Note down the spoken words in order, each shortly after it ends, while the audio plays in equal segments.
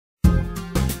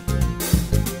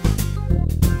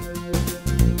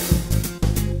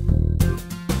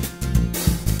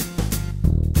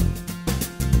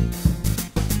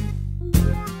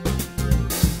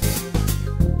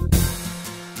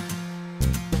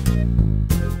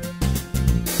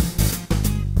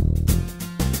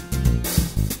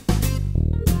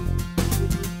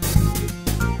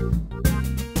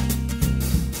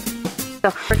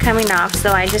coming off,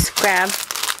 so I just grabbed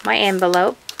my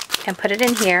envelope and put it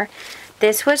in here.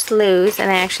 This was loose,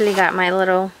 and I actually got my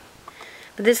little,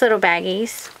 these little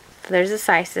baggies. So there's the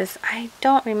sizes. I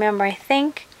don't remember.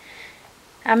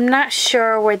 I'm not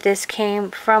sure where this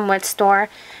came from, what store.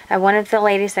 One of the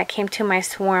ladies that came to my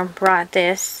swarm brought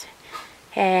this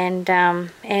and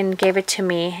gave it to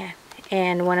me,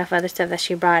 and one of other stuff that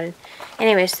she brought.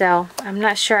 Anyway, so I'm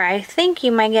not sure. I think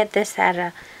you might get this at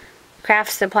a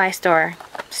craft supply store.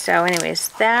 So anyways,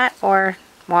 that or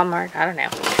Walmart, I don't know.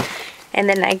 And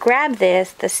then I grabbed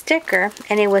this, the sticker,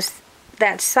 and it was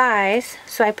that size,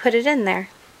 so I put it in there.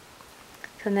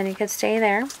 So then it could stay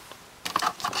there.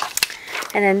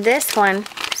 And then this one,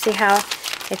 see how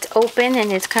it's open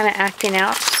and it's kind of acting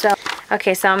out. So,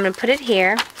 okay, so I'm going to put it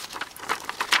here.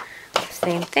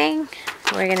 Same thing.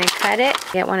 We're going to cut it.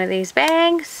 Get one of these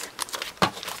bags.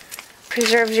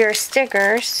 Preserves your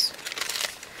stickers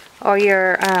or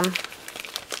your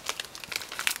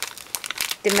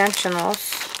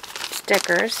dimensionals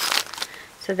stickers.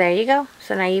 So there you go.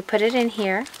 So now you put it in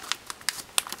here.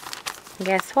 And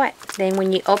guess what? Then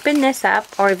when you open this up,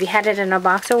 or if you had it in a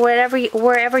box or whatever,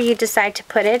 wherever you decide to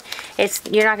put it,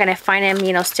 you're not going to find them,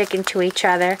 you know, sticking to each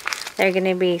other. They're going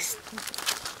to be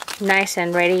nice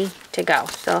and ready to go.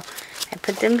 So I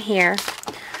put them here.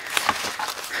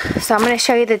 So I'm going to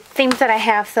show you the themes that I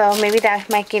have, so maybe that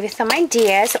might give you some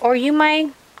ideas, or you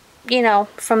might, you know,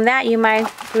 from that you might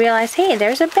realize, hey,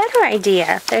 there's a better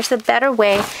idea, there's a better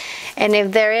way. And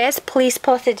if there is, please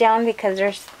post it down, because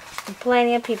there's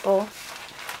plenty of people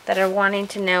that are wanting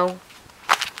to know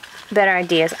better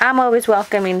ideas. I'm always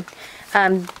welcoming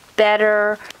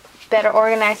better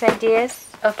organized ideas.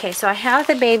 Okay, so I have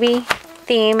the baby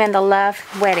theme and the love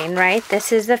wedding, right?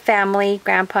 This is the family,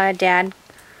 grandpa, dad,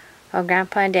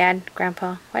 grandpa, dad,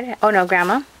 grandpa,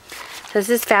 grandma. So this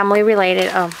is family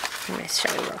related. Oh, let me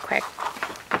show you real quick.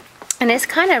 And it's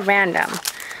kind of random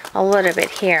a little bit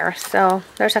here. So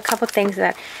there's a couple things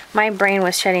that my brain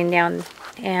was shutting down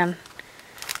and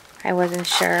I wasn't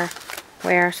sure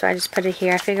where, so I just put it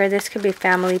here. I figured this could be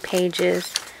family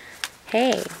pages.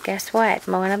 Hey, guess what?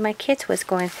 One of my kids was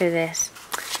going through this.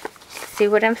 See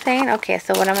what I'm saying? Okay,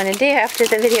 so what I'm going to do after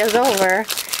the video's over,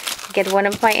 get one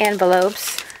of my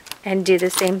envelopes and do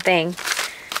the same thing.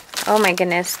 Oh my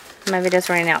goodness, my video's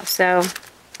running out. So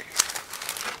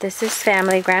this is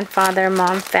family, grandfather,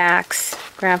 mom, facts,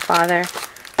 grandfather,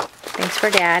 thanks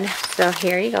for dad. So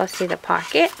here you go, see the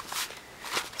pocket.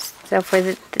 So for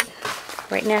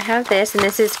right now I have this, and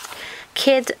this is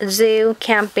kids, zoo,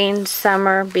 camping,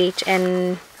 summer, beach,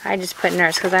 and I just put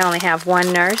nurse because I only have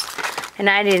one nurse and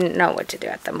I didn't know what to do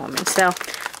at the moment. So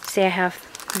see, I have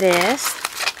this.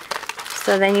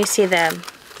 So then you see I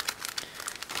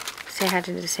had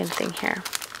to do the same thing here.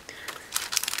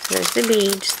 So there's the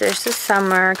beach, there's the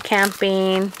summer,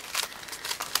 camping.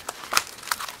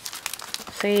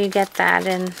 So you get that,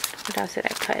 and what else did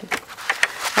I put?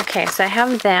 Okay, so I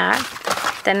have that.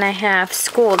 Then I have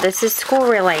school. This is school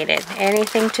related.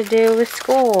 Anything to do with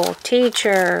school,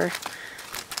 teacher.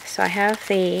 So I have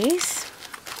these.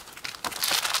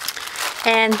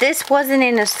 And this wasn't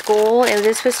in a school.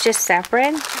 This was just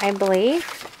separate, I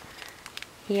believe.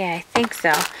 Yeah, I think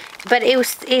so. But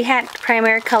it had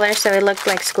primary color, so it looked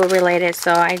like school related.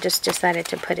 So I just decided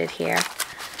to put it here.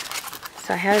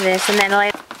 So I have this, and then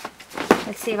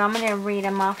let's see if I'm going to read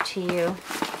them off to you.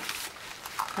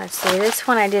 Let's see, this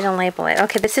one I didn't label it.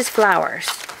 Okay, this is flowers.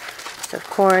 So of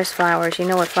course, flowers. You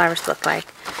know what flowers look like.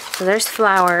 So there's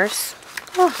flowers.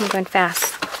 Oh, I'm going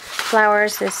fast.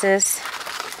 Flowers, this is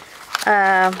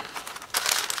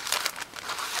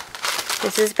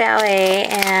ballet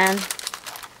and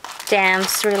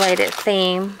dance related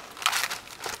theme.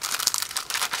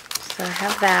 So I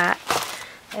have that.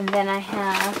 And then I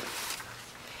have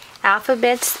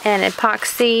alphabets and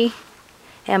epoxy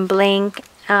and bling,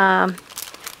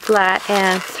 flat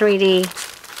and 3D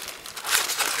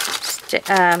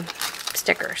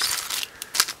stickers.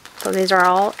 So these are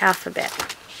all alphabet.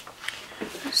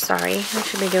 Sorry, I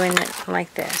should be doing it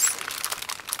like this.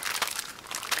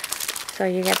 So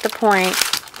you get the point.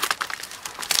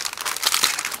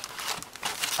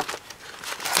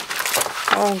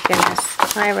 Oh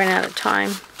goodness, I ran out of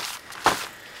time.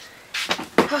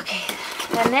 Okay,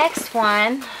 the next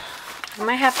one, I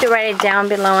might have to write it down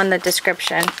below in the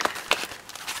description.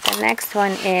 The next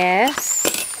one is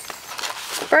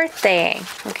birthday.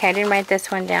 Okay, I didn't write this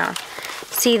one down.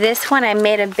 See, this one I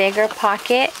made a bigger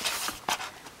pocket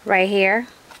right here.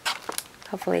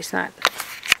 Hopefully it's not.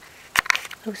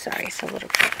 Oh, sorry, it's a little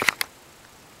bit.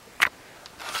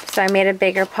 So I made a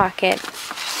bigger pocket.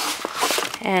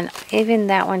 And even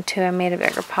that one too, I made a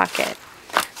bigger pocket.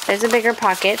 There's a bigger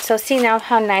pocket. So see now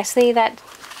how nicely that,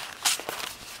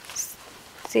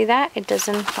 see that? It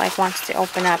doesn't like wants to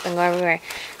open up and go everywhere.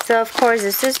 So of course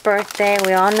this is birthday.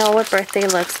 We all know what birthday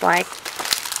looks like.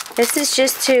 This is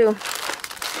just to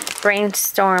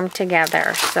brainstorm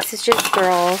together. So this is just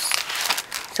girls.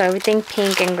 So everything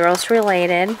pink and girls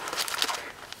related.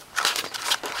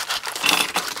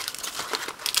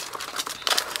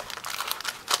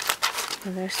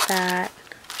 So there's that.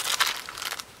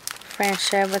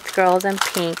 Friendship with girls in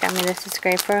pink. I mean, this is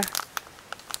great for,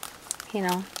 you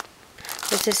know,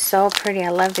 this is so pretty. I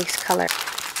love these colors.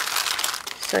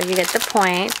 So you get the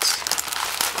point.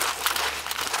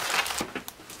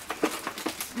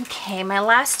 Okay, my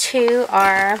last two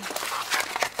are,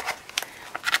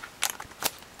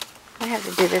 I have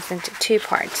to do this into two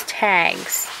parts.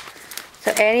 Tags.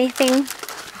 So anything,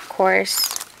 of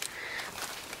course,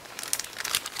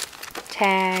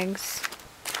 tags.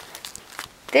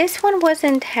 This one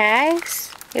wasn't tags.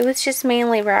 It was just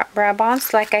mainly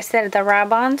rub-ons. Like I said, the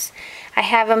rub-ons, I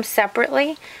have them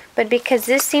separately. But because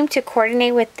this seemed to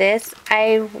coordinate with this,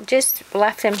 I just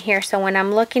left them here. So when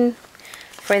I'm looking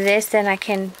for this, then I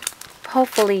can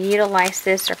hopefully utilize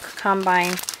this or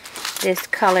combine this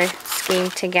color scheme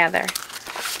together.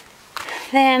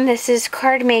 Then this is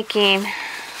card making.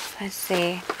 Let's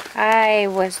see. I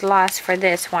was lost for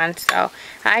this one, so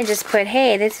I just put,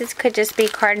 hey, could just be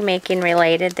card making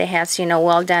related. It has, you know,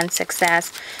 well done,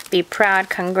 success, be proud,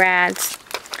 congrats,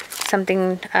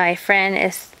 something, a friend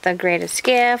is the greatest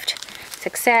gift,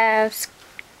 success.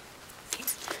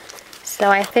 So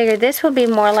I figured this will be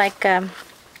more like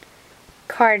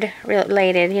card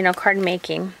related, you know, card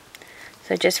making.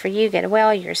 So just for you, get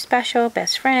well, you're special,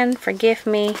 best friend, forgive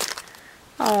me.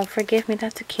 Oh, forgive me,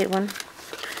 that's a cute one.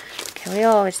 Okay, we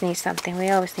always need something. We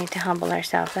always need to humble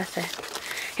ourselves. That's it.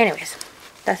 Anyways,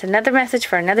 that's another message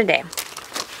for another day.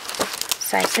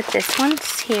 So I put this one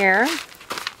here.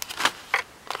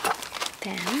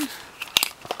 Then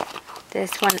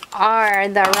this one are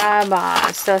the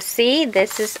rub-ons. So see,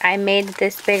 this is, I made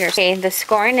this bigger. Okay, the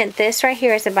scoring at this right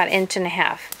here is about 1.5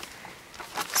 inches.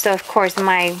 So of course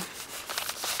my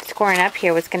scoring up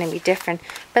here was going to be different.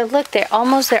 But look, they're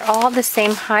all the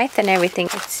same height and everything.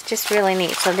 It's just really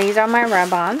neat. So these are my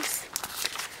rub-ons.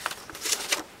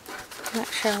 I'm not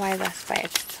sure why that's by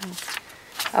itself.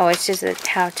 Oh, it's just a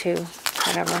how-to,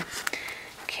 whatever.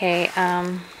 Okay,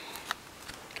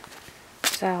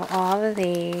 so all of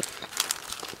these,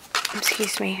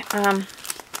 excuse me,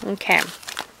 okay.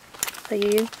 So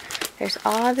there's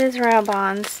all these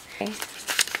rub-ons. Okay.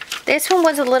 This one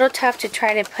was a little tough to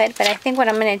try to put, but I think what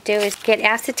I'm going to do is get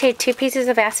acetate, 2 pieces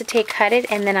of acetate, cut it,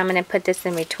 and then I'm going to put this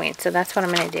in between. So that's what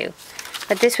I'm going to do.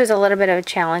 But this was a little bit of a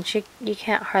challenge. You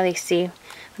can't hardly see.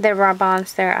 They're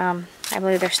rub-ons. They're, I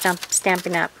believe they're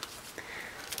stamping up.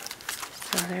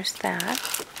 So there's that.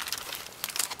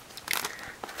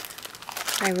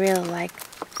 I really like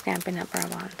stamping up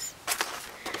rub-ons.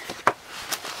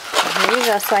 So here you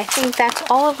go. So I think that's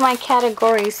all of my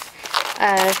categories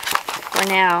for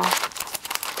now.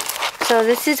 So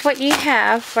this is what you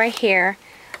have right here.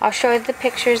 I'll show you the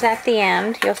pictures at the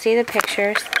end. You'll see the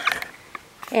pictures.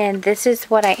 And this is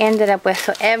what I ended up with.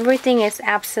 So everything is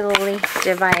absolutely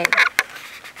divided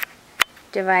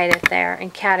there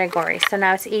in categories. So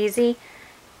now it's easy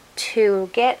to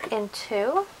get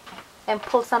into and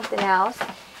pull something else.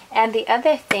 And the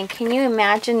other thing, can you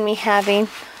imagine me having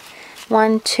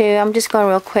 1, 2, I'm just going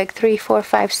real quick, 3, 4,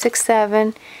 5, 6,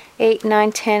 7, 8,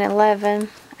 9, 10, 11.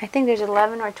 I think there's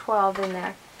 11 or 12 in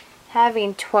there.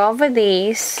 Having 12 of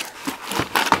these,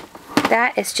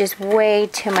 that is just way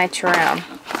too much room.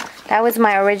 That was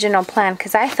my original plan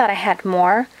because I thought I had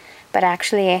more, but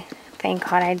actually, thank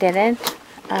God I didn't.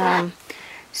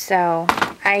 So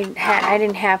I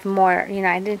didn't have more, you know,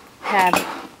 I didn't have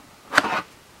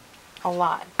a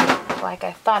lot like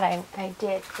I thought I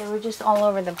did. They were just all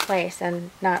over the place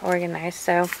and not organized.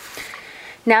 So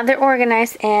now they're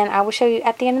organized, and I will show you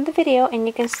at the end of the video, and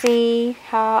you can see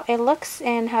how it looks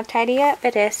and how tidy up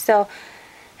it is. So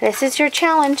this is your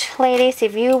challenge, ladies.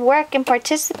 If you work and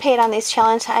participate on this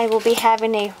challenge, I will be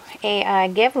having a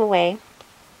giveaway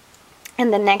in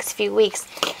the next few weeks,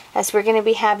 as we're going to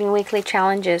be having weekly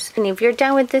challenges. And if you're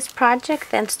done with this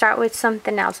project, then start with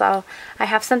something else. I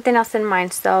have something else in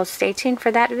mind, so stay tuned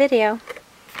for that video.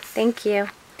 Thank you.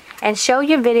 And show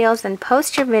your videos and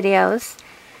post your videos.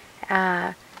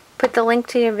 Put the link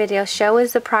to your video. Show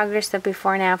us the progress of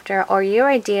before and after, or your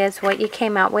ideas, what you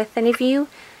came out with. And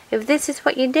if this is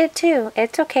what you did too,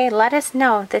 it's okay. Let us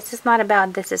know. This is not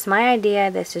about, this is my idea,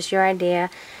 this is your idea,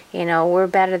 you know, we're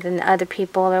better than other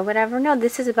people or whatever. No,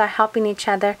 this is about helping each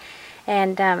other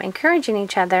and encouraging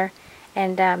each other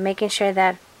and making sure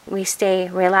that we stay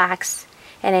relaxed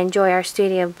and enjoy our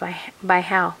studio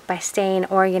by staying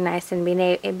organized and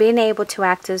being able to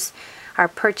access our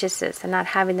purchases and not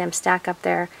having them stack up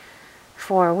there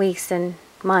for weeks and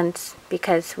months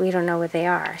because we don't know where they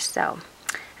are. So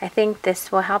I think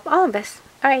this will help all of us.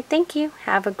 All right, thank you.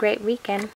 Have a great weekend.